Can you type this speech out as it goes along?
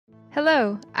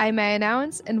Hello, I'm Maya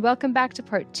Nowens, and welcome back to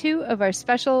part 2 of our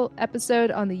special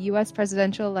episode on the U.S.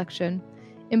 presidential election.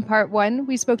 In part 1,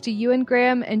 we spoke to Ewan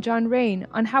Graham and John Rain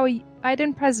on how a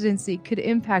Biden presidency could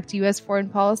impact U.S. foreign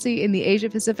policy in the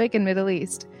Asia-Pacific and Middle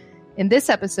East. In this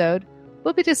episode,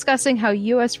 we'll be discussing how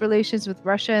U.S. relations with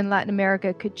Russia and Latin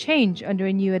America could change under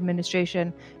a new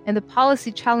administration and the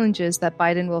policy challenges that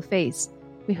Biden will face.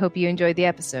 We hope you enjoyed the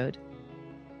episode.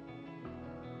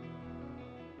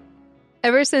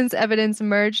 Ever since evidence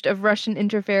emerged of Russian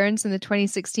interference in the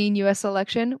 2016 U.S.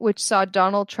 election, which saw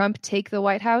Donald Trump take the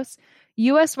White House,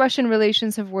 U.S.-Russian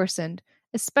relations have worsened,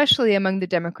 especially among the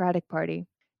Democratic Party.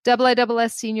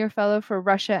 IISS Senior Fellow for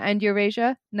Russia and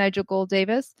Eurasia, Nigel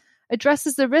Gould-Davis,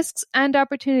 addresses the risks and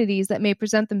opportunities that may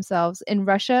present themselves in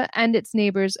Russia and its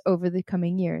neighbors over the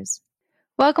coming years.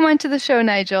 Welcome onto the show,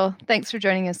 Nigel. Thanks for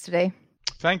joining us today.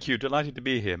 Thank you. Delighted to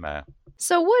be here, Maya.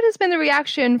 So what has been the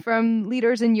reaction from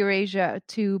leaders in Eurasia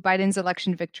to Biden's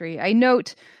election victory? I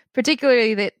note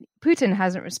particularly that Putin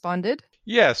hasn't responded.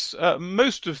 Yes,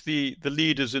 most of the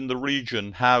leaders in the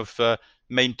region have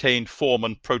maintained form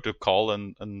and protocol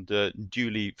and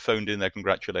duly phoned in their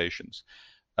congratulations.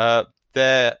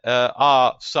 There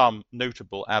are some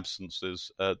notable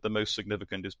absences. The most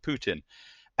significant is Putin.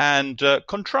 And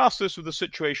contrast this with the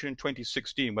situation in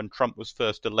 2016 when Trump was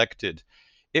first elected.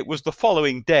 It was the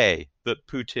following day that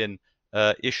Putin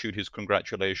issued his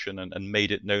congratulation and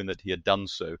made it known that he had done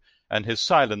so. And his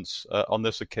silence on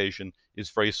this occasion is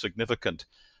very significant.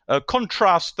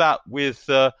 Contrast that with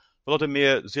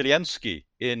Volodymyr Zelensky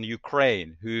in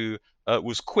Ukraine, who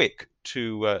was quick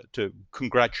to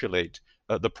congratulate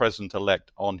the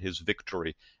president-elect on his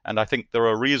victory. And I think there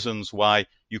are reasons why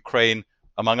Ukraine,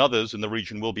 among others in the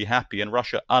region, will be happy and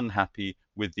Russia unhappy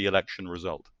with the election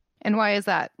result. And why is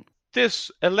that?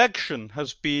 This election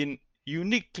has been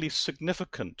uniquely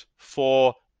significant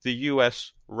for the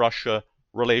US-Russia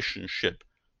relationship.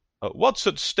 What's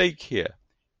at stake here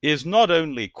is not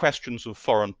only questions of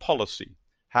foreign policy,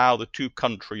 how the two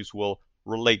countries will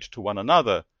relate to one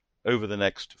another over the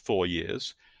next 4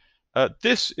 years.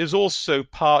 This is also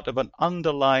part of an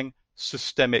underlying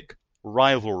systemic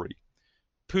rivalry.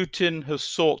 Putin has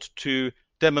sought to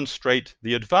demonstrate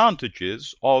the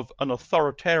advantages of an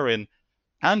authoritarian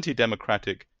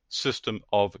anti-democratic system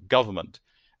of government.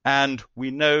 And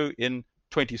we know in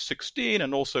 2016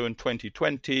 and also in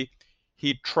 2020,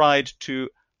 he tried to,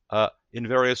 in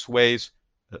various ways,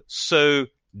 sow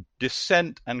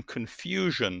dissent and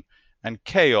confusion and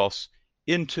chaos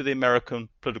into the American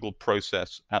political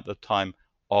process at the time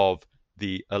of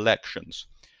the elections.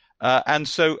 And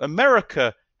so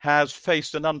America has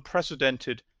faced an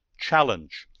unprecedented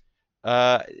challenge.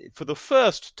 For the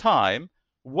first time,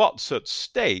 what's at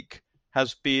stake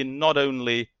has been not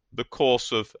only the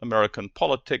course of American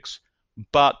politics,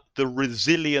 but the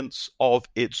resilience of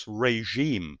its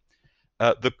regime.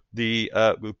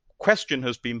 The question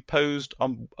has been posed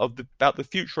about the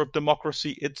future of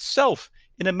democracy itself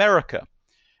in America.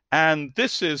 And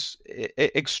this is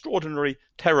extraordinary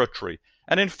territory.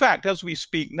 And in fact, as we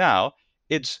speak now,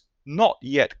 it's not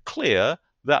yet clear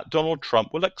that Donald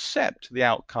Trump will accept the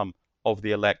outcome of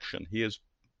the election. He is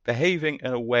behaving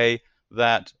in a way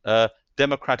that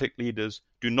democratic leaders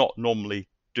do not normally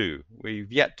do.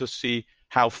 We've yet to see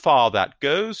how far that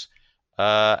goes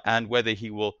and whether he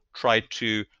will try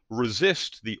to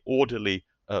resist the orderly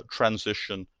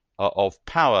transition of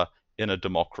power in a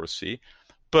democracy.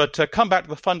 But come back to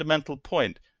the fundamental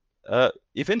point.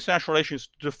 If international relations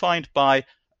are defined by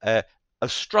a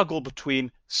struggle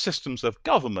between systems of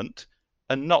government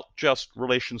and not just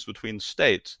relations between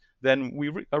states, then we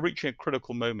are reaching a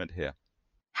critical moment here.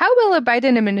 How will a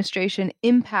Biden administration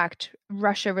impact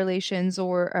Russia relations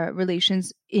or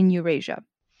relations in Eurasia?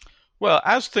 Well,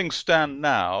 as things stand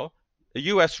now,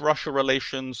 US-Russia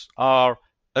relations are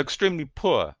extremely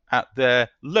poor at their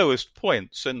lowest point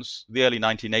since the early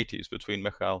 1980s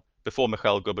before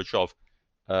Mikhail Gorbachev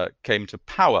came to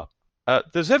power.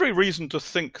 There's every reason to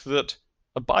think that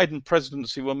a Biden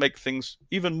presidency will make things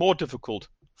even more difficult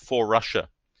for Russia.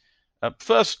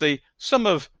 Firstly, some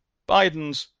of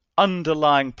Biden's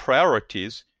underlying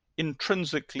priorities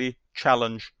intrinsically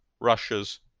challenge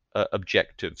Russia's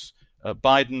objectives.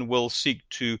 Biden will seek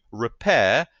to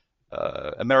repair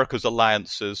America's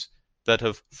alliances that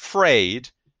have frayed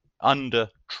under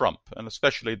Trump, and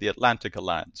especially the Atlantic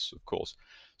Alliance, of course.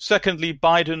 Secondly,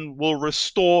 Biden will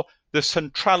restore the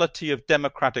centrality of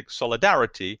democratic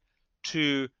solidarity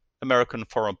to American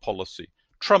foreign policy.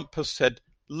 Trump has said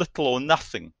little or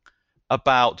nothing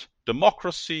about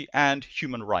democracy and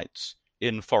human rights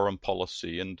in foreign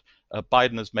policy, and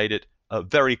Biden has made it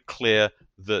very clear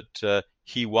that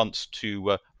he wants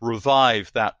to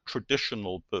revive that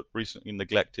traditional but recently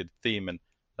neglected theme in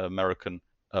American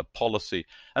policy.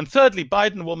 And thirdly,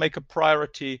 Biden will make a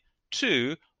priority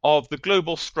too of the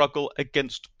global struggle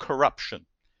against corruption.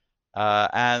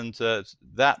 And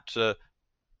that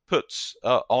puts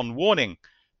on warning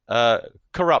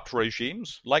corrupt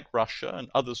regimes like Russia and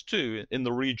others too in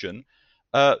the region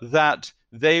that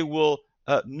they will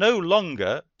no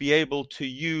longer be able to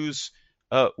use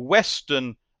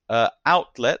Western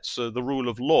outlets, the rule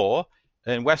of law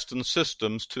in Western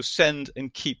systems, to send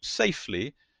and keep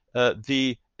safely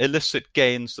the illicit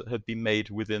gains that have been made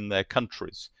within their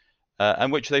countries,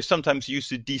 and which they sometimes use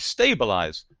to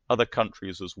destabilize other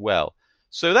countries as well.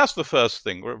 So that's the first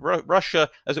thing. Russia,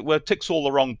 as it were, ticks all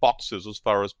the wrong boxes as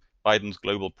far as Biden's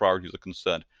global priorities are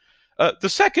concerned. The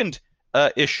second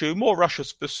issue, more Russia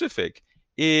specific,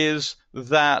 is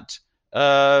that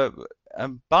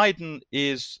Biden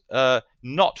is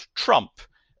not Trump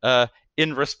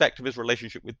in respect of his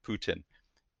relationship with Putin.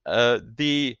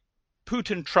 The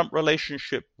Putin-Trump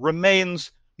relationship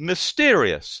remains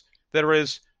mysterious. There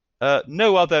is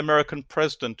no other American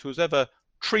president who has ever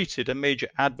treated a major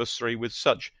adversary with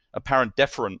such apparent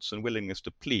deference and willingness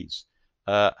to please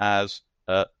as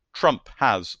Trump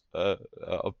has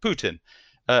of Putin.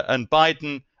 And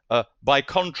Biden, by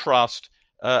contrast,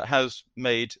 has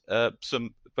made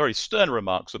some very stern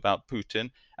remarks about Putin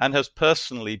and has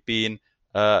personally been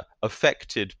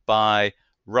affected by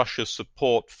Russia's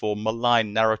support for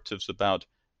malign narratives about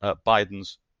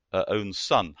Biden's own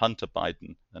son, Hunter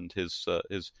Biden, and his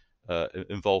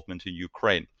involvement in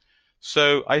Ukraine.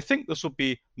 So I think this will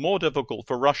be more difficult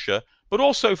for Russia, but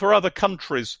also for other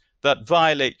countries that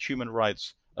violate human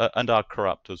rights and are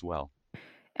corrupt as well.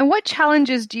 And what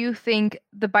challenges do you think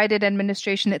the Biden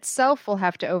administration itself will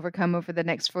have to overcome over the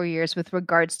next 4 years with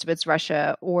regards to its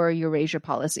Russia or Eurasia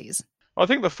policies? I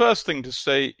think the first thing to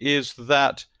say is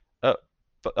that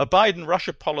a Biden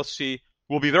Russia policy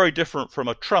will be very different from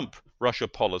a Trump Russia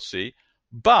policy,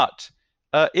 but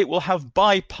it will have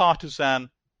bipartisan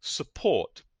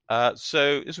support.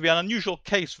 So this will be an unusual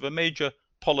case of a major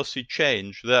policy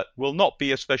change that will not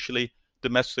be especially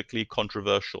domestically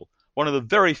controversial. One of the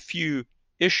very few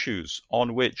issues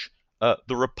on which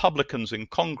the Republicans in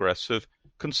Congress have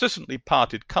consistently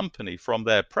parted company from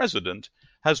their president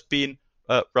has been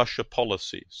Russia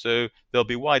policy. So there'll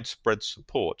be widespread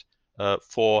support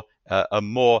for a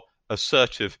more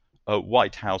assertive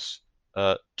White House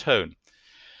tone.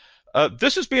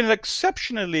 This has been an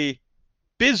exceptionally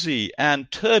busy and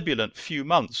turbulent few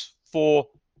months for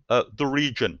the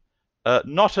region.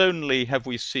 Not only have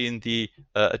we seen the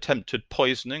attempted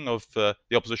poisoning of the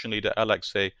opposition leader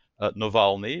Alexei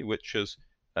Navalny, which has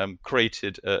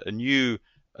created a new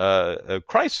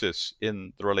crisis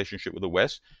in the relationship with the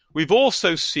West, we've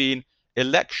also seen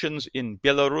elections in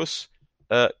Belarus,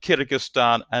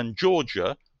 Kyrgyzstan, and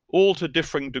Georgia, all to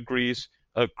differing degrees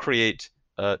create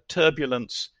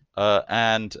turbulence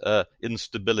and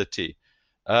instability.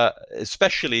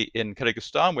 Especially in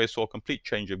Kyrgyzstan, where we saw a complete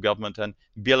change of government, and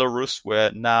Belarus,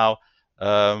 where now,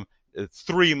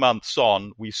 3 months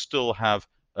on, we still have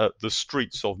the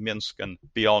streets of Minsk and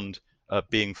beyond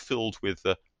being filled with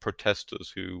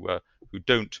protesters who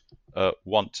don't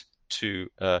want to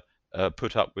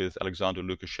put up with Alexander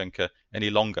Lukashenko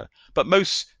any longer. But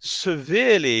most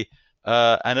severely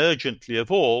and urgently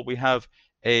of all, we have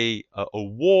a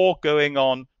war going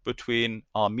on between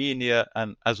Armenia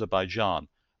and Azerbaijan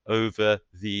over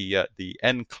the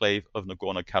enclave of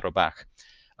Nagorno-Karabakh,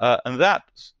 and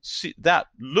that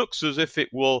looks as if it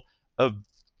will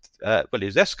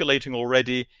is escalating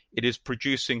already. It is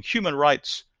producing human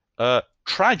rights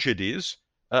tragedies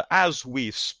as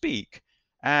we speak,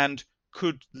 and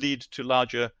could lead to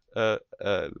larger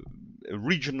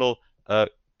regional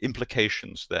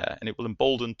implications there, and it will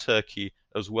embolden Turkey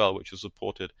as well, which has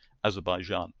supported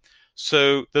Azerbaijan.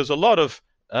 So there's a lot of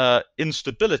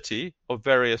instability of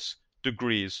various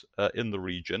degrees in the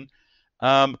region,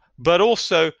 but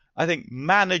also I think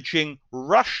managing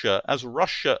Russia as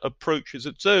Russia approaches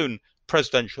its own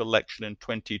presidential election in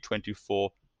 2024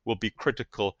 will be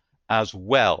critical as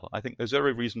well. I think there's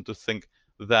every reason to think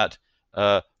that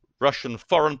Russian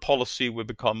foreign policy will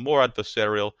become more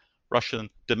adversarial, Russian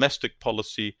domestic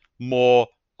policy more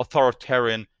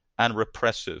authoritarian and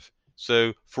repressive.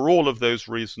 So for all of those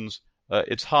reasons,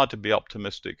 it's hard to be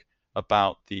optimistic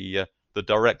about the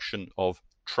direction of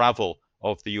travel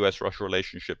of the US-Russia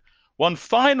relationship. One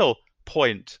final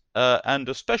point, and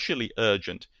especially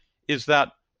urgent, is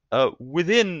that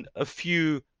within a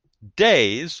few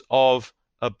days of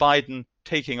Biden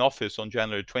taking office on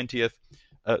January 20th,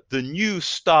 the New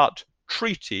START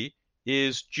treaty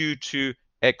is due to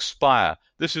expire.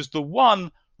 This is the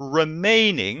one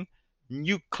remaining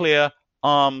nuclear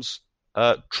arms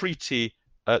treaty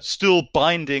still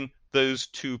binding those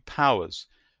two powers.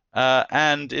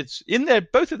 And it's in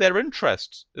both of their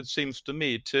interests, it seems to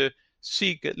me, to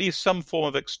seek at least some form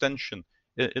of extension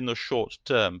in the short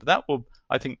term. That will,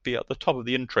 I think, be at the top of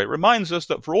the in-tray. It reminds us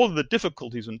that for all of the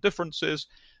difficulties and differences,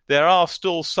 there are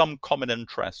still some common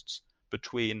interests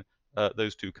between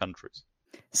those two countries.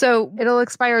 So it'll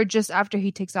expire just after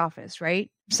he takes office,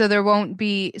 right? So there won't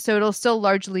be, so it'll still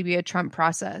largely be a Trump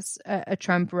process, a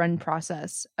Trump run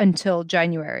process until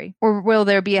January. Or will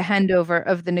there be a handover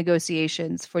of the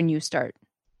negotiations for New START?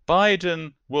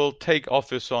 Biden will take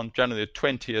office on January the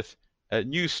 20th.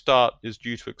 New START is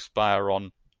due to expire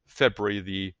on February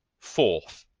the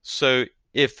 4th. So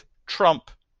if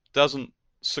Trump doesn't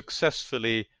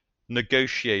successfully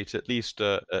negotiate at least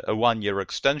a 1-year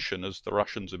extension, as the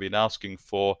Russians have been asking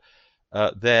for,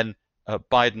 then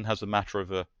Biden has a matter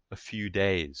of a few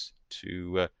days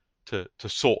to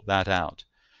sort that out.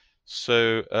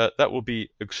 So that will be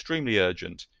extremely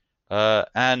urgent.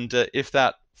 And if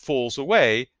that falls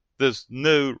away, there's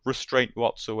no restraint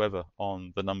whatsoever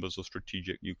on the numbers of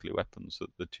strategic nuclear weapons that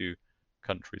the two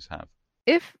countries have.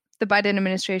 If the Biden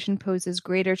administration poses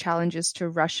greater challenges to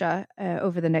Russia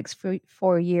over the next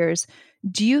 4 years,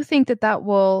 do you think that that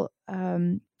will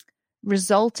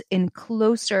result in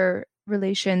closer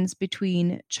relations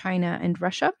between China and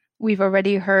Russia? We've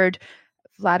already heard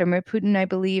Vladimir Putin, I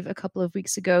believe, a couple of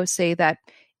weeks ago say that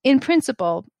in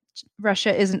principle,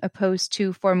 Russia isn't opposed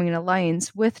to forming an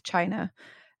alliance with China,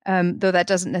 though that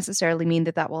doesn't necessarily mean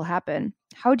that that will happen.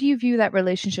 How do you view that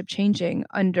relationship changing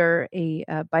under a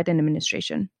Biden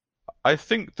administration? I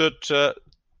think that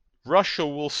Russia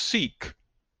will seek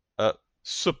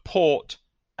support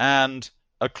and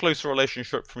a closer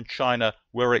relationship from China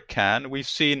where it can. We've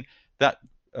seen that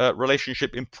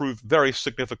relationship improve very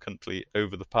significantly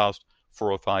over the past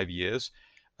 4 or 5 years.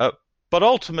 But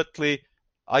ultimately,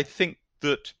 I think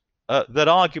that that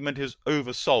argument is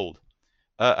oversold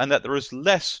and that there is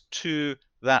less to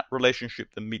that relationship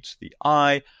than meets the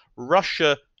eye.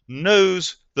 Russia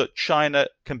knows that China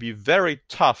can be very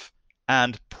tough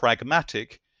and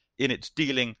pragmatic in its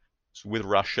dealings with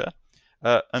Russia,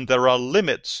 and there are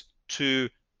limits to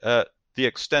the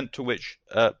extent to which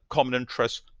common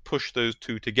interests push those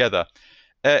two together.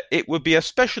 It would be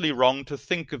especially wrong to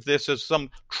think of this as some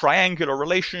triangular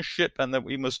relationship and that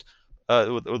we must,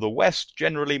 or the West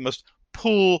generally must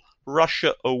pull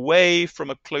Russia away from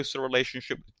a closer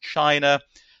relationship with China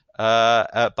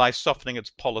by softening its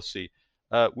policy.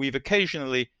 We've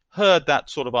occasionally heard that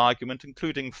sort of argument,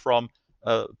 including from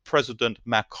President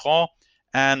Macron,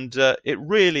 and it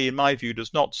really, in my view,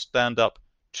 does not stand up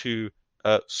to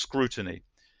scrutiny.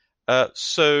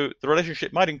 So the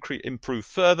relationship might improve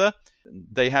further.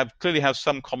 They clearly have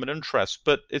some common interests,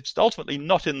 but it's ultimately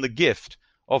not in the gift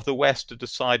of the West to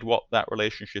decide what that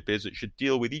relationship is. It should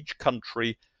deal with each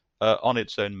country on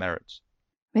its own merits.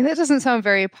 I mean, that doesn't sound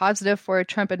very positive for a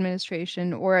Trump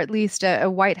administration, or at least a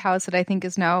White House that I think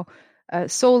is now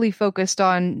solely focused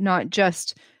on not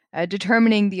just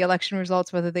determining the election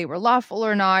results, whether they were lawful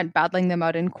or not, battling them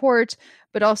out in court,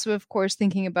 but also, of course,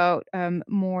 thinking about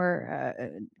more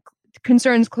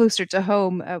concerns closer to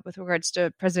home with regards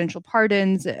to presidential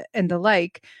pardons and the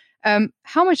like.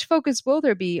 How much focus will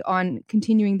there be on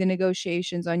continuing the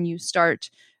negotiations on New START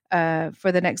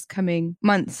for the next coming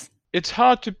months? It's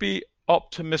hard to be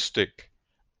optimistic.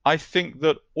 I think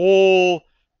that all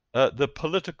the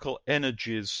political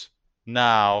energies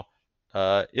now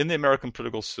in the American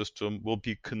political system will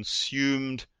be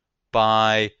consumed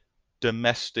by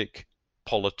domestic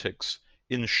politics,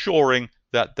 ensuring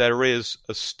that there is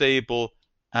a stable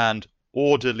and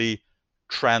orderly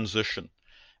transition.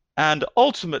 And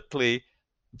ultimately,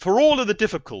 for all of the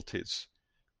difficulties,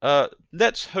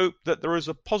 let's hope that there is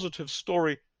a positive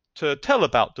story to tell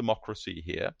about democracy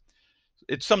here.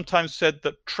 It's sometimes said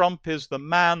that Trump is the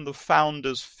man the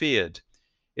founders feared.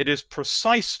 It is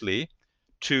precisely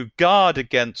to guard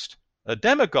against a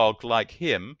demagogue like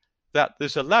him that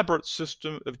this elaborate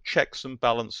system of checks and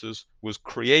balances was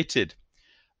created.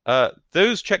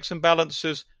 Those checks and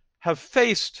balances have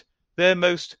faced their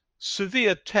most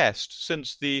severe test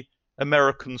since the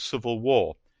American Civil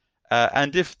War.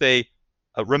 And if they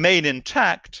remain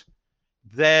intact,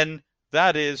 then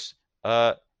that is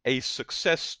a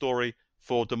success story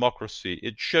for democracy.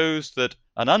 It shows that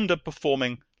an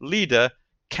underperforming leader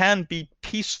can be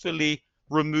peacefully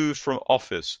removed from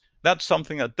office. That's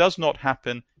something that does not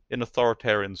happen in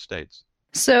authoritarian states.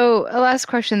 So, a last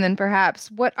question then,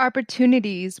 perhaps. What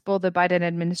opportunities will the Biden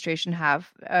administration have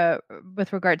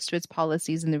with regards to its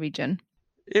policies in the region?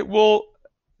 It will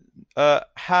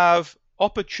have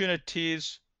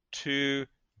opportunities to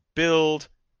build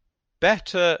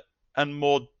better and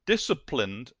more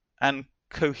disciplined and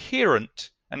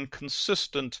coherent and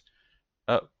consistent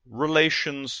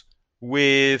relations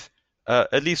with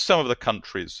at least some of the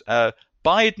countries.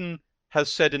 Biden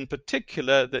has said in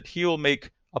particular that he will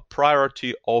make a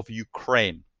priority of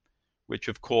Ukraine, which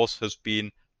of course has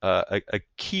been a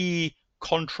key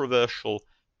controversial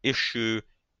issue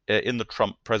in the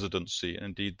Trump presidency,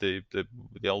 indeed the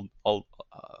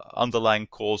underlying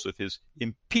cause of his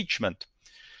impeachment.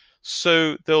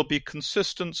 So there'll be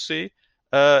consistency.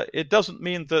 It doesn't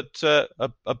mean that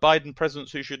a Biden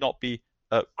presidency should not be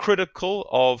critical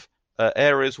of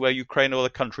areas where Ukraine or other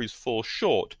countries fall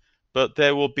short, but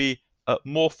there will be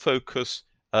more focus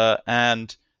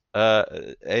and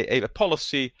a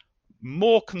policy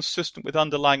more consistent with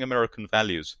underlying American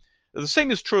values. The same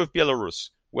is true of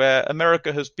Belarus, where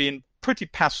America has been pretty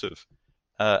passive,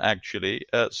 actually,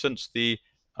 since the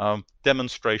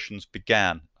demonstrations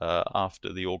began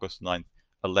after the August 9th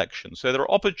election. So there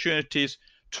are opportunities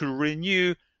to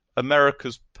renew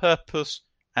America's purpose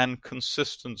and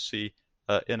consistency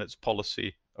in its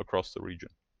policy across the region.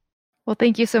 Well,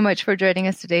 thank you so much for joining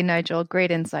us today, Nigel.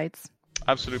 Great insights.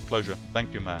 Absolute pleasure.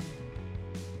 Thank you, Matt.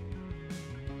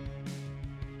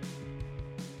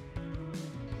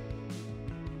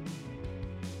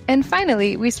 And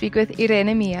finally, we speak with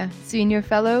Irene Mia, Senior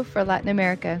Fellow for Latin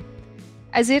America.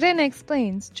 As Irene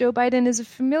explains, Joe Biden is a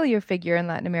familiar figure in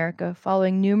Latin America,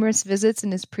 following numerous visits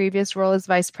in his previous role as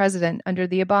vice president under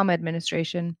the Obama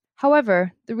administration.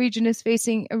 However, the region is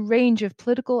facing a range of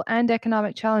political and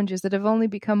economic challenges that have only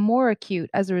become more acute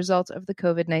as a result of the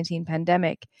COVID-19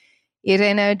 pandemic.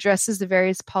 Irene addresses the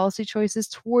various policy choices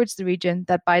towards the region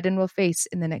that Biden will face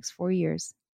in the next 4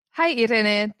 years. Hi,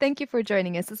 Irene. Thank you for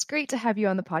joining us. It's great to have you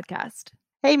on the podcast.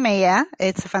 Hey, Maya.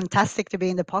 It's fantastic to be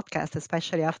in the podcast,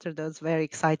 especially after those very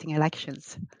exciting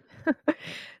elections.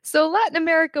 So Latin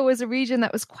America was a region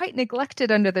that was quite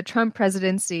neglected under the Trump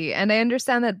presidency, and I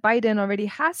understand that Biden already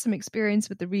has some experience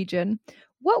with the region.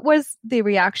 What was the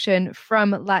reaction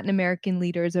from Latin American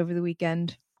leaders over the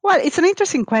weekend? Well, it's an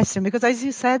interesting question because, as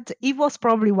you said, it was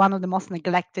probably one of the most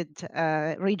neglected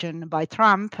region by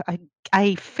Trump.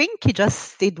 I think he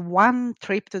just did one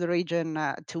trip to the region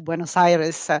to Buenos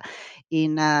Aires for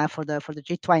the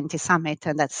G20 summit,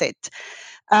 and that's it.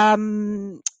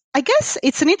 I guess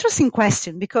it's an interesting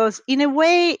question because, in a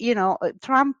way,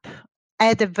 Trump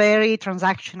had a very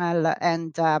transactional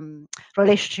and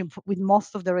relationship with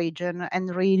most of the region,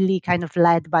 and really kind of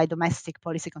led by domestic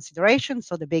policy considerations.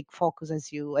 So the big focus,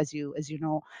 as you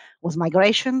know, was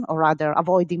migration, or rather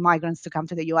avoiding migrants to come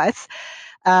to the U.S.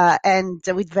 And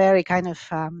with very kind of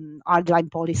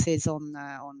hardline policies on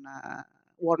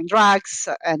war on drugs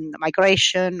and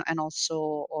migration, and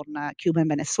also on Cuba and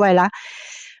Venezuela.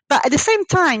 But at the same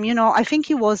time, I think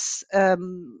it was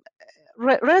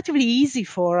relatively easy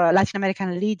for Latin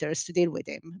American leaders to deal with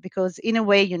him, because in a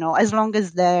way, as long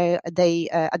as they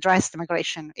address the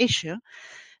migration issue,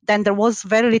 then there was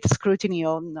very little scrutiny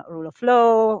on rule of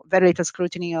law, very little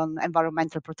scrutiny on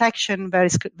environmental protection, very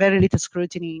little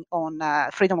scrutiny on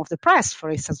freedom of the press, for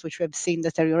instance, which we have seen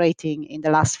deteriorating in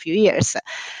the last few years.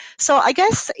 So I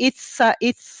guess it's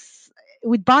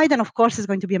with Biden, of course, is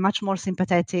going to be a much more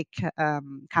sympathetic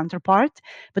counterpart,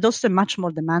 but also a much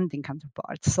more demanding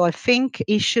counterpart. So I think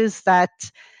issues that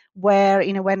were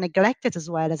in a way neglected as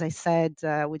well, as I said,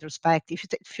 with respect, if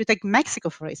you take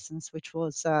Mexico, for instance, which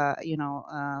was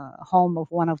home of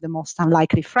one of the most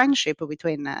unlikely friendship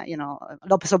between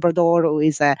López Obrador, who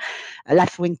is a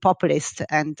left-wing populist,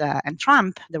 and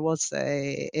Trump. There was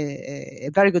a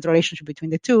very good relationship between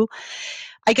the two.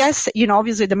 I guess,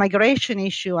 obviously the migration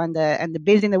issue and the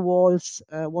building the walls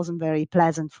wasn't very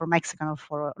pleasant for Mexico or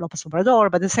for López Obrador,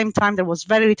 but at the same time, there was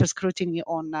very little scrutiny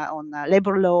on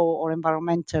labor law or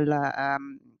environmental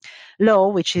law,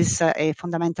 which is a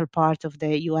fundamental part of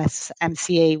the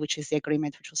USMCA, which is the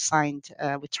agreement which was signed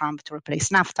with Trump to replace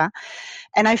NAFTA.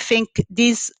 And I think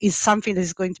this is something that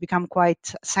is going to become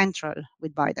quite central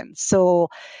with Biden. So,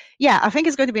 yeah, I think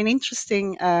it's going to be an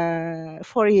interesting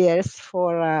 4 years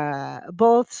for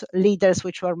both leaders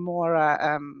which were more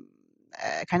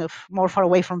kind of more far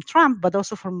away from Trump, but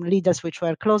also from leaders which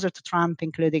were closer to Trump,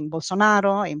 including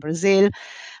Bolsonaro in Brazil,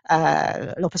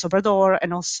 López Obrador,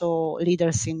 and also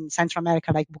leaders in Central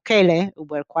America like Bukele, who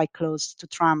were quite close to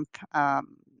Trump,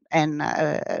 and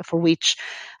for which,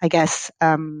 I guess,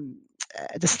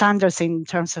 the standards in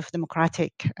terms of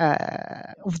democratic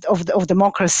of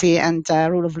democracy and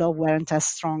rule of law weren't as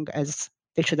strong as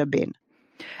they should have been.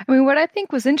 I mean, what I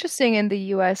think was interesting in the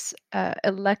U.S.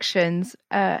 Elections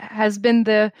has been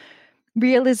the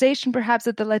realization perhaps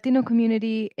that the Latino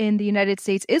community in the United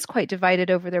States is quite divided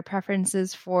over their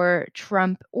preferences for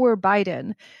Trump or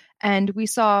Biden. And we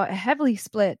saw a heavily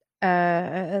split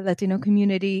Latino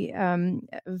community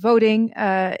voting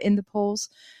in the polls.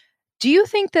 Do you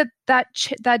think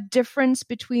that difference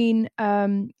between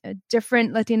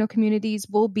different Latino communities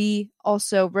will be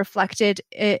also reflected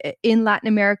in Latin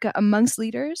America amongst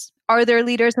leaders? Are there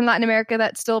leaders in Latin America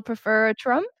that still prefer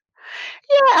Trump?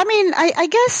 Yeah, I mean, I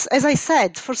guess, as I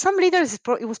said, for some leaders,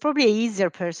 it was probably an easier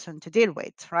person to deal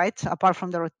with, right? Apart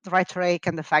from the rhetoric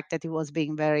and the fact that he was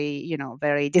being very,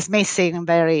 very dismissing and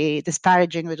very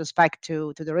disparaging with respect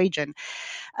to the region.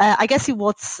 I guess it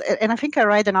was, and I think I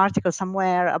read an article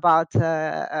somewhere about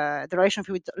the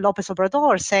relationship with Lopez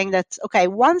Obrador, saying that okay,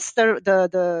 once the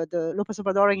Lopez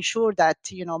Obrador ensured that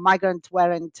migrants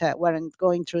weren't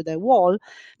going through the wall,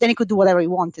 then he could do whatever he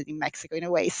wanted in Mexico in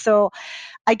a way. So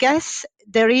I guess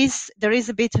there is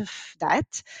a bit of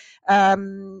that.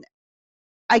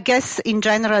 I guess in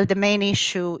general, the main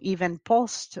issue, even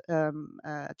post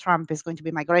Trump, is going to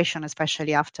be migration,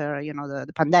 especially after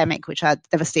the pandemic, which had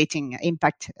devastating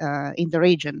impact in the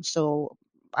region. So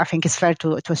I think it's fair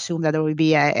to assume that there will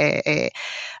be a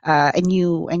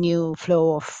new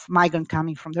flow of migrants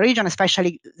coming from the region,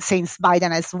 especially since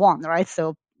Biden has won, right?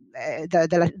 So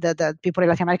the people in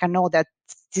Latin America know that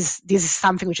this is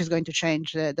something which is going to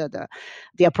change. The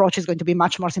approach is going to be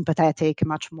much more sympathetic,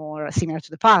 much more similar to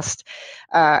the past,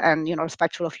 and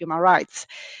respectful of human rights.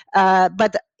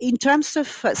 But in terms of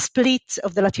split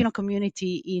of the Latino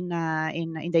community in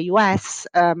the U.S.,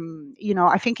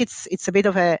 I think it's a bit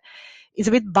of it's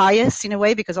a bit biased in a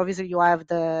way, because obviously you have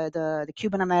the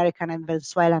Cuban American and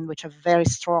Venezuelan, which have very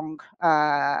strong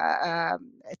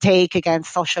take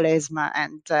against socialism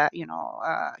and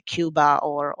Cuba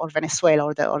or Venezuela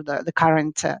or the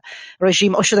current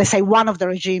regime, or should I say one of the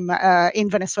regime in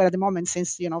Venezuela at the moment,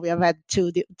 since we have had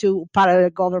two parallel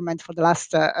government for the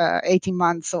last 18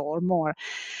 months or more.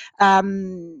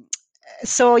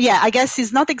 So yeah, I guess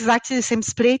it's not exactly the same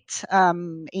split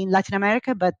in Latin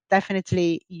America, but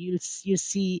definitely you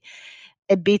see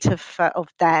a bit of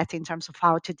that in terms of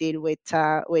how to deal with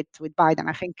Biden.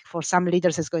 I think for some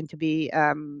leaders it's going to be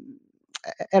a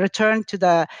return to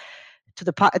the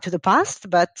past,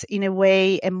 but in a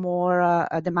way a more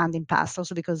demanding past.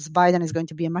 Also because Biden is going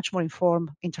to be a much more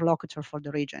informed interlocutor for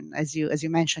the region, as you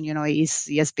mentioned.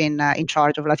 He has been in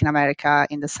charge of Latin America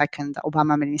in the second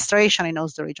Obama administration. He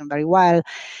knows the region very well.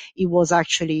 He was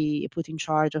actually put in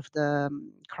charge of the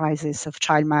crisis of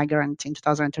child migrant in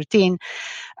 2013.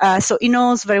 So he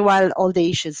knows very well all the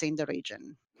issues in the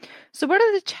region. So what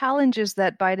are the challenges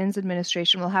that Biden's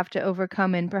administration will have to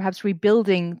overcome in perhaps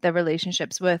rebuilding the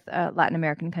relationships with Latin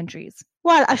American countries?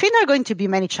 Well, I think there are going to be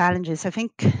many challenges. I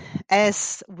think,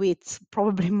 as with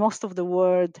probably most of the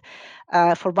world,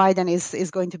 for Biden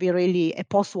is going to be really a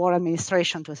post-war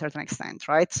administration to a certain extent,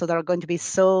 right? So there are going to be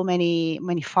so many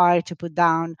fires to put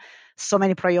down, so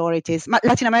many priorities.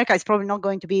 Latin America is probably not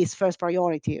going to be his first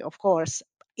priority, of course.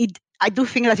 I do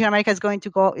think Latin America is going to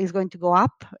go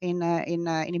up in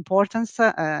importance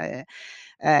in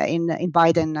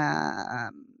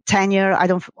Biden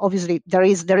tenure. Obviously there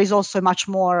is also much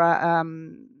more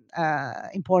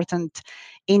important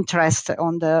interest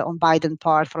on Biden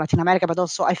part for Latin America, but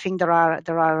also I think there are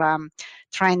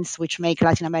trends which make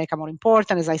Latin America more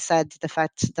important. As I said, the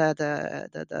fact that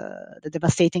the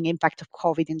devastating impact of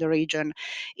COVID in the region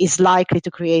is likely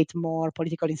to create more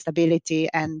political instability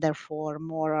and therefore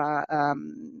more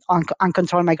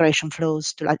uncontrolled migration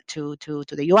flows to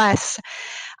the US.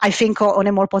 I think on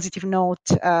a more positive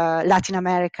note, Latin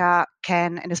America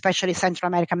can, and especially Central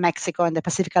America, Mexico, and the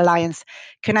Pacific Alliance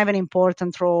can have an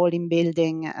important role in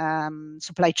building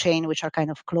supply chain which are kind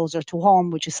of closer to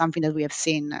home, which is something that we have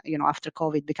seen, after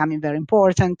COVID becoming very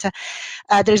important.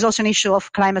 There is also an issue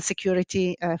of climate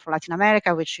security for Latin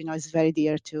America, which is very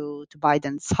dear to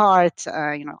Biden's heart.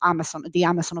 The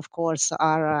Amazon, of course,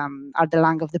 are the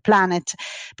lung of the planet,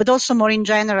 but also more in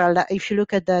general, if you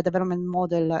look at the development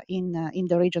model in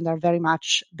the region, they're very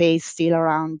much based still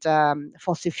around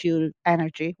fossil fuel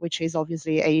energy, which is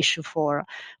obviously an issue for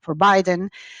Biden.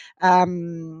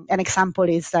 An example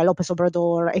is Lopez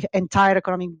Obrador entire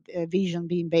economic vision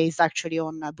being based actually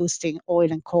on boosting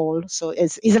oil and coal. So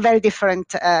it's a very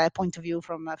different point of view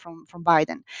from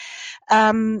Biden.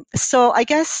 So I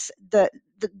guess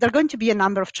there are going to be a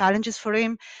number of challenges for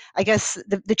him. I guess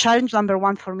the challenge number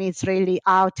one for me is really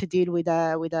how to deal with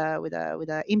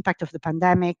the impact of the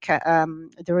pandemic.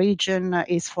 The region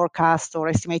is forecast or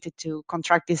estimated to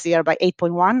contract this year by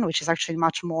 8.1, which is actually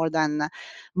much more than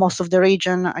most of the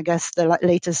region. I guess the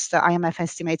latest IMF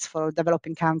estimates for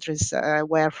developing countries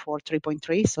were for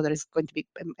 3.3. So there is going to be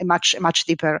a much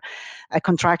deeper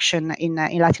contraction in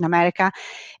Latin America.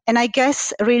 And I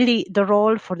guess really the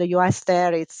role for the US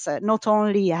there, it's not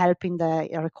only helping the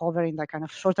recovery, the kind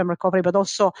of short-term recovery, but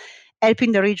also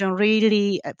helping the region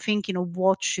really thinking of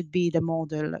what should be the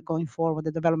model going forward,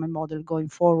 the development model going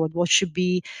forward, what should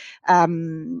be a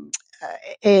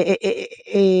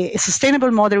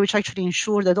sustainable model which actually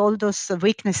ensure that all those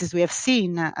weaknesses we have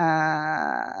seen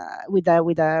with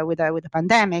the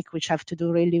pandemic, which have to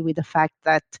do really with the fact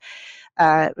that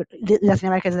Latin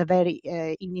America is a very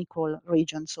unequal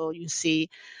region. So you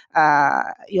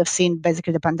have seen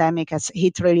basically the pandemic has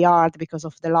hit really hard because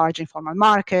of the large informal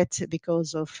market,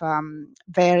 because of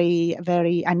very,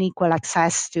 very unequal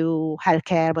access to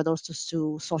healthcare, but also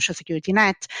to social security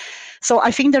net. So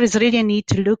I think there is really a need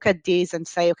to look at this and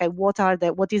say, okay, what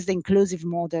is the inclusive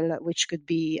model which could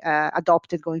be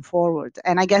adopted going forward?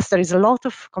 And I guess there is a lot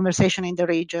of conversation in the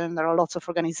region. There are lots of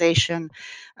organizations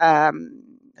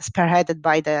spearheaded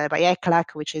by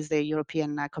ECLAC, which is the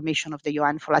European Commission of the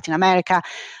UN for Latin America,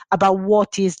 about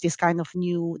what is this kind of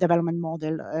new development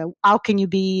model. How can you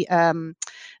be how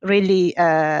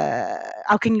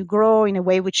can you grow in a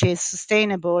way which is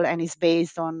sustainable and is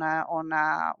based on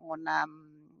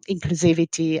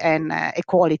inclusivity and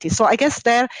equality. So I guess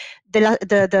there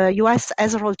the US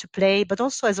has a role to play, but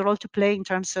also has a role to play in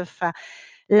terms of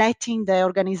letting the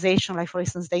organization, like for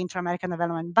instance the Inter-American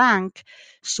Development Bank,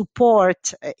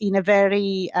 support in a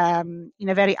very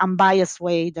unbiased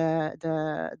way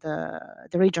the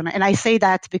region. And I say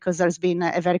that because there's been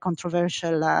a very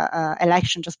controversial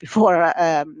election just before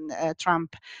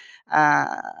Trump.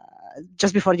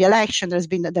 Just before the election, there's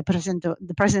been the president of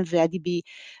the IDB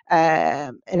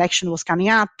election was coming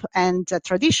up, and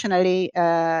traditionally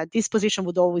this position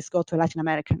would always go to a Latin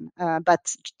American.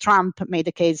 But Trump made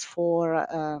the case for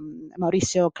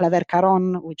Mauricio Claver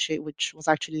Caron, which was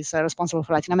actually responsible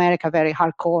for Latin America, very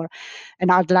hardcore and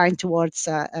hardline towards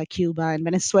Cuba and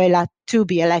Venezuela, to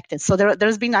be elected. So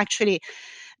there's been actually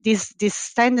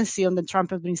this tendency on the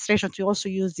Trump administration to also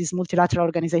use this multilateral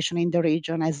organization in the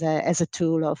region as a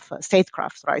tool of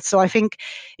statecraft, right? So I think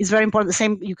it's very important. The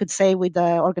same you could say with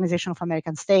the Organization of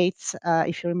American States.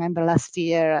 If you remember last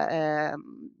year,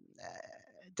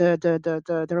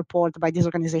 the report by this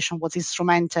organization was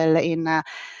instrumental in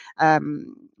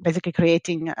basically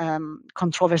creating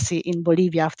controversy in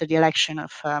Bolivia after the election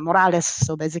of Morales.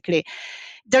 So basically,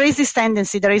 there is this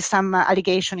tendency, there is some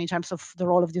allegation in terms of the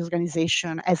role of the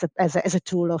organization as a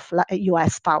tool of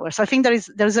U.S. power. So I think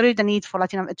there's really the need for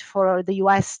the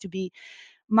U.S. to be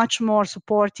much more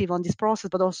supportive on this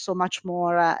process, but also much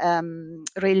more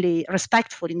really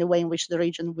respectful in the way in which the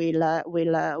region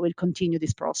will continue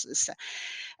this process.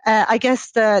 I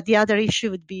guess the other issue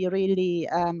would be really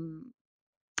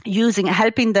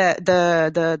helping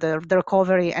the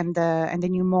recovery and the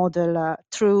new model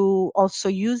through also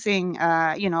using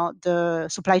the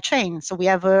supply chain. So we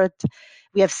have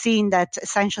seen that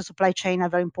essential supply chain are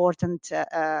very important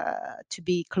to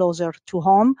be closer to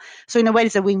home. So in a way,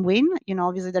 it's a win-win.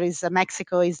 Obviously there is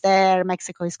Mexico is there.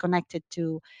 Mexico is connected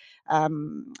to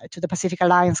the Pacific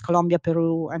Alliance, Colombia,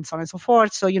 Peru, and so on and so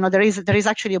forth. So there is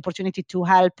actually opportunity to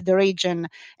help the region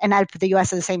and help the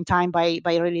US at the same time by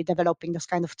really developing this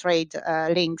kind of trade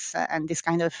links and this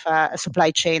kind of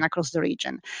supply chain across the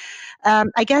region.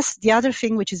 I guess the other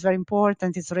thing which is very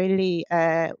important is really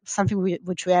something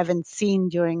which we haven't seen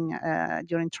during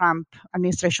Trump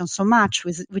administration so much,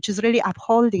 which is really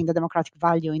upholding the democratic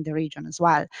value in the region as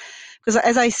well. Because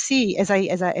as I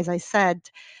said,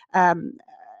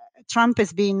 Trump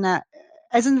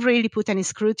hasn't really put any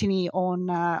scrutiny on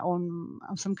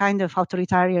some kind of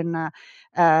authoritarian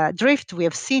drift we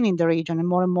have seen in the region, and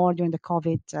more during the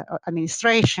COVID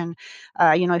administration.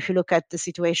 If you look at the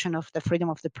situation of the freedom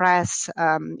of the press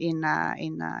in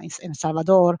El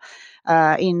Salvador,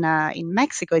 in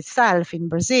Mexico itself, in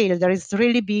Brazil, there has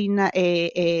really been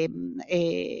in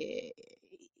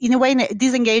a way a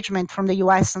disengagement from the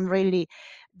U.S. and really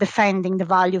defending the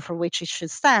value for which it should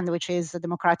stand, which is the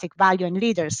democratic value and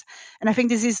leaders. And I think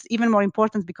this is even more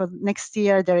important because next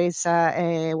year there is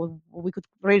what we could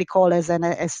really call as an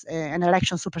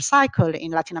election super cycle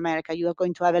in Latin America. You are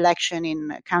going to have election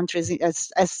in countries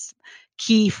as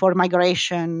key for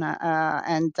migration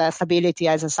and stability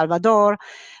as El Salvador.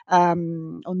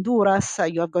 Honduras.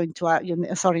 You are going to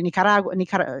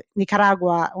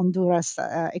Nicaragua, Honduras,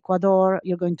 Ecuador.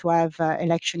 You're going to have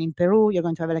election in Peru. You're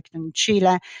going to have election in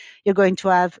Chile. You're going to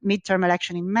have midterm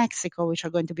election in Mexico, which are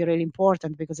going to be really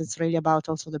important because it's really about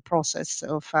also the process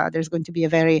of. There's going to be a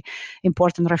very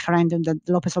important referendum that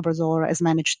López Obrador has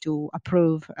managed to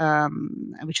approve,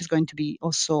 which is going to be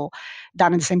also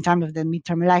done at the same time of the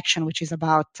midterm election, which is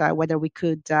about whether we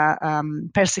could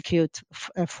persecute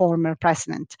a former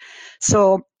president.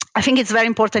 So I think it's very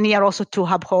important here also to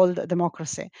uphold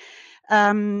democracy.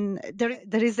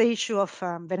 There is the issue of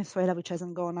Venezuela, which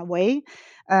hasn't gone away.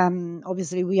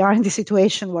 Obviously, we are in the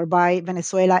situation whereby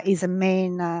Venezuela is a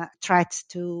main threat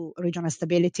to regional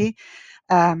stability.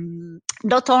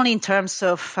 Not only in terms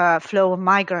of flow of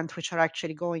migrants, which are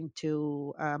actually going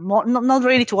to more, not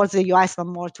really towards the US, but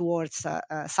more towards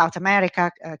South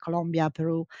America, Colombia,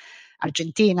 Peru,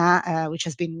 Argentina, which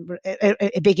has been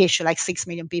a big issue. Like 6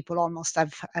 million people almost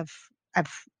have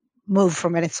moved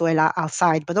from Venezuela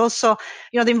outside, but also,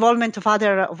 the involvement of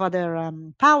other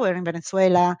power in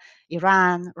Venezuela,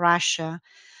 Iran, Russia,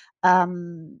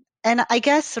 and I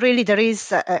guess really there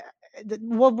is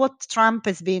what Trump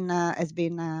has been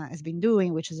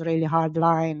doing, which is a really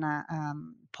hardline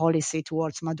policy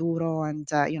towards Maduro and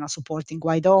supporting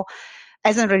Guaido,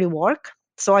 hasn't really worked.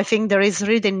 So I think there is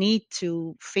really the need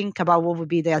to think about what would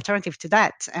be the alternative to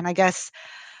that. And I guess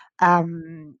I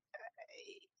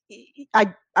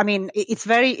mean it's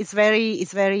going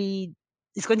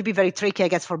to be very tricky, I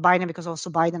guess, for Biden, because also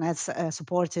Biden has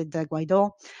supported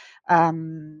Guaido.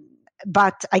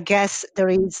 But I guess there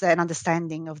is an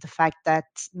understanding of the fact that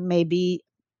maybe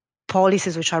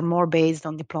policies which are more based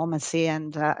on diplomacy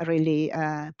and really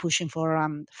pushing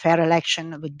for fair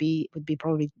election would be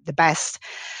probably the best.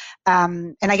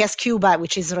 And I guess Cuba,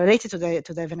 which is related to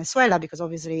the Venezuela, because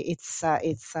obviously it's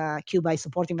Cuba is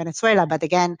supporting Venezuela, but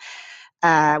again,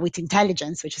 with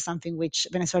intelligence, which is something which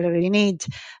Venezuela really need,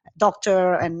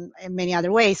 doctor and in many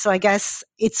other ways. So I guess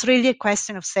it's really a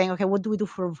question of saying, okay, what do we do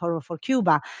for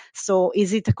Cuba? So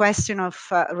is it a question of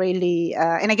really,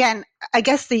 and again, I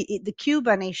guess the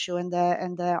Cuban issue and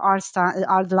the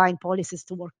hardline policies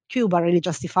toward Cuba really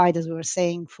justified, as we were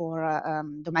saying, for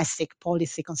domestic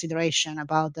policy consideration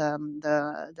about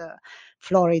the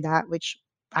Florida, which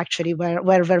actually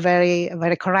were very,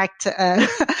 very correct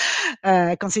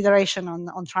consideration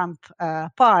on Trump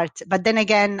part. But then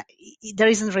again, there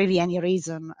isn't really any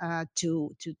reason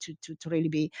to really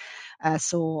be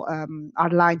so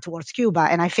hardline towards Cuba.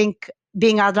 And I think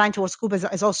being hardline towards Cuba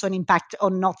has also an impact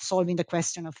on not solving the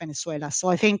question of Venezuela. So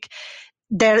I think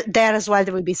there as well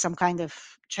there will be some kind of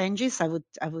changes. I would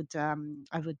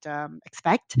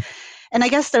expect. And I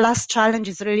guess the last challenge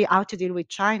is really how to deal with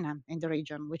China in the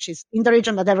region, which is in the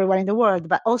region, but everywhere in the world.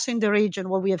 But also in the region,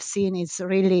 what we have seen is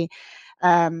really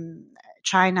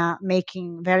China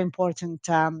making very important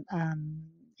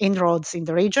inroads in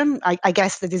the region. I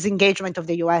guess the disengagement of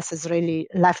the US has really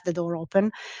left the door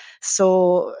open.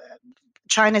 So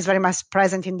China is very much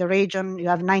present in the region. You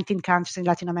have 19 countries in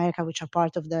Latin America which are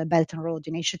part of the Belt and Road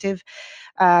Initiative.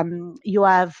 You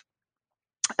have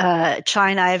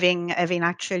China having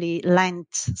actually lent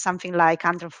something like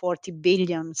 140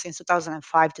 billion since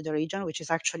 2005 to the region, which is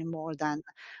actually more than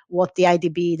what the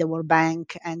IDB, the World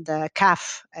Bank, and the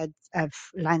CAF have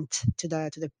lent to the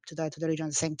region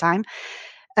at the same time.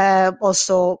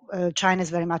 Also, China is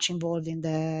very much involved in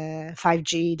the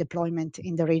 5G deployment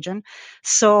in the region.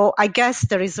 So I guess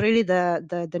there is really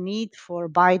the need for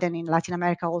Biden in Latin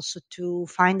America also to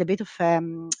find a bit of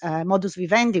modus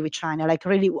vivendi with China. Like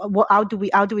really, how do we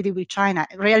deal with China?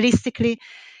 Realistically,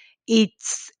 it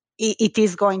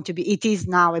is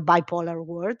now a bipolar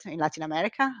world in Latin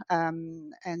America,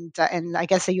 and I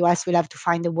guess the US will have to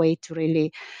find a way to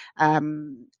really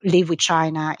live with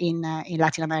China in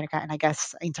Latin America, and I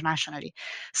guess internationally.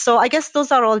 So I guess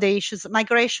those are all the issues.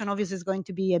 Migration obviously is going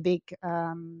to be a big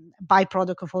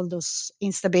byproduct of all those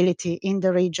instability in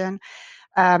the region.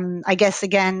 I guess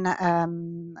again,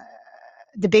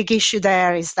 the big issue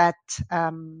there is that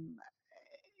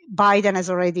Biden has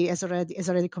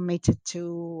already committed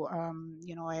to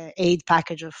an aid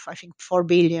package of, I think, $4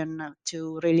 billion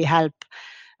to really help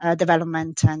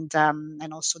development and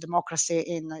also democracy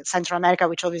in Central America,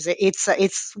 which obviously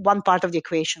it's one part of the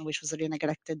equation which was really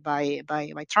neglected by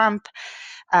Trump.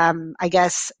 I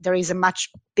guess there is a much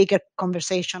bigger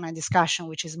conversation and discussion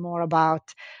which is more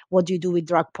about what do you do with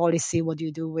drug policy, what do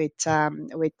you do with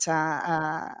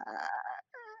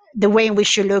the way in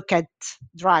which you look at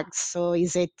drugs. So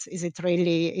is it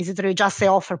really just the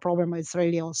offer problem, or it's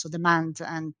really also demand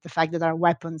and the fact that there are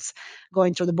weapons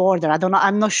going through the border? I don't know.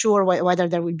 I'm not sure whether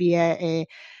there will be a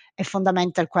a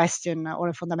fundamental question or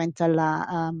a fundamental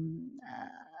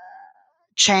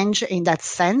change in that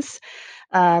sense.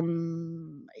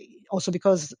 Also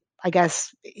because I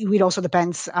guess it will also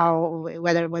depends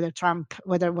whether Trump,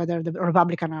 whether the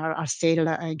Republicans are still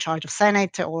in charge of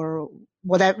Senate or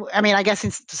whatever. I mean, I guess to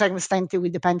a certain extent it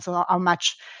will depend on how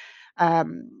much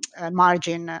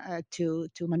margin to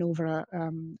maneuver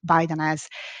Biden has.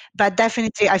 But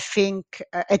definitely, I think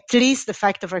at least the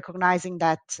fact of recognizing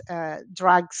that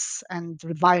drugs and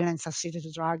the violence associated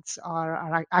with drugs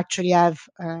are actually have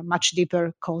much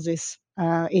deeper causes.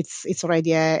 It's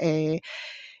already an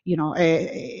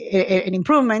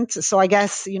improvement. So I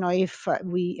guess if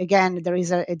we again there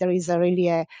is a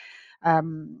really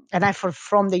an effort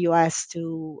from the US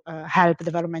to help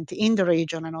development in the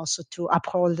region and also to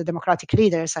uphold the democratic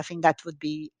leaders, I think that would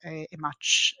be a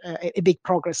big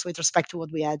progress with respect to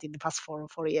what we had in the past 4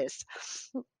 years.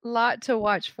 Lot to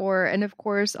watch for, and of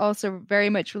course also very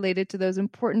much related to those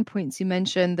important points you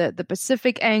mentioned, that the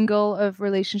Pacific angle of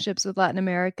relationships with Latin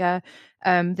America,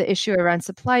 the issue around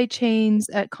supply chains,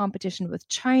 competition with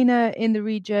China in the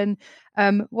region.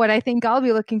 What I think I'll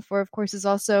be looking for, of course, is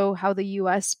also how the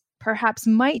US perhaps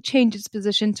might change its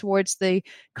position towards the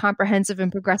comprehensive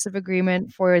and progressive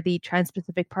agreement for the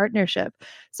Trans-Pacific Partnership.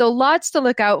 So lots to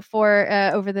look out for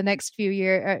over the next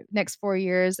 4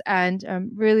 years, and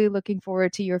I'm really looking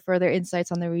forward to your further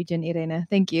insights on the region, Irene.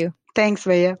 Thank you. Thanks,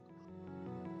 Veja.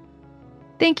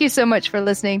 Thank you so much for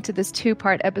listening to this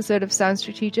 2-part episode of Sound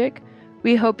Strategic.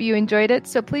 We hope you enjoyed it,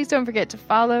 so please don't forget to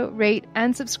follow, rate,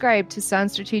 and subscribe to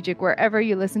Sound Strategic wherever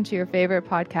you listen to your favorite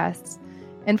podcasts.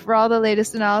 And for all the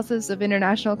latest analysis of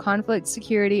international conflict,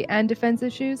 security, and defense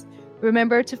issues,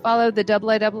 remember to follow the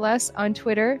IISS on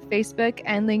Twitter, Facebook,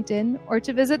 and LinkedIn, or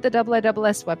to visit the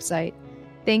IISS website.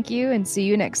 Thank you, and see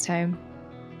you next time.